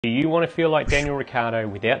Do you want to feel like Daniel Ricciardo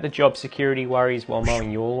without the job security worries while mowing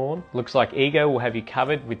your lawn? Looks like Ego will have you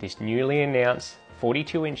covered with this newly announced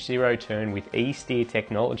 42-inch zero-turn with e-steer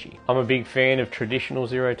technology. I'm a big fan of traditional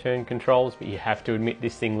zero-turn controls, but you have to admit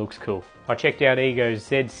this thing looks cool. I checked out Ego's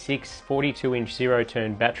Z6 42-inch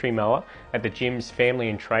zero-turn battery mower at the gym's Family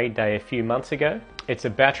and Trade Day a few months ago. It's a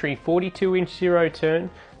battery 42-inch zero-turn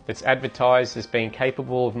that's advertised as being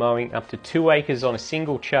capable of mowing up to 2 acres on a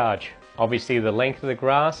single charge. Obviously, the length of the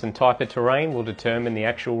grass and type of terrain will determine the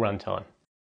actual runtime.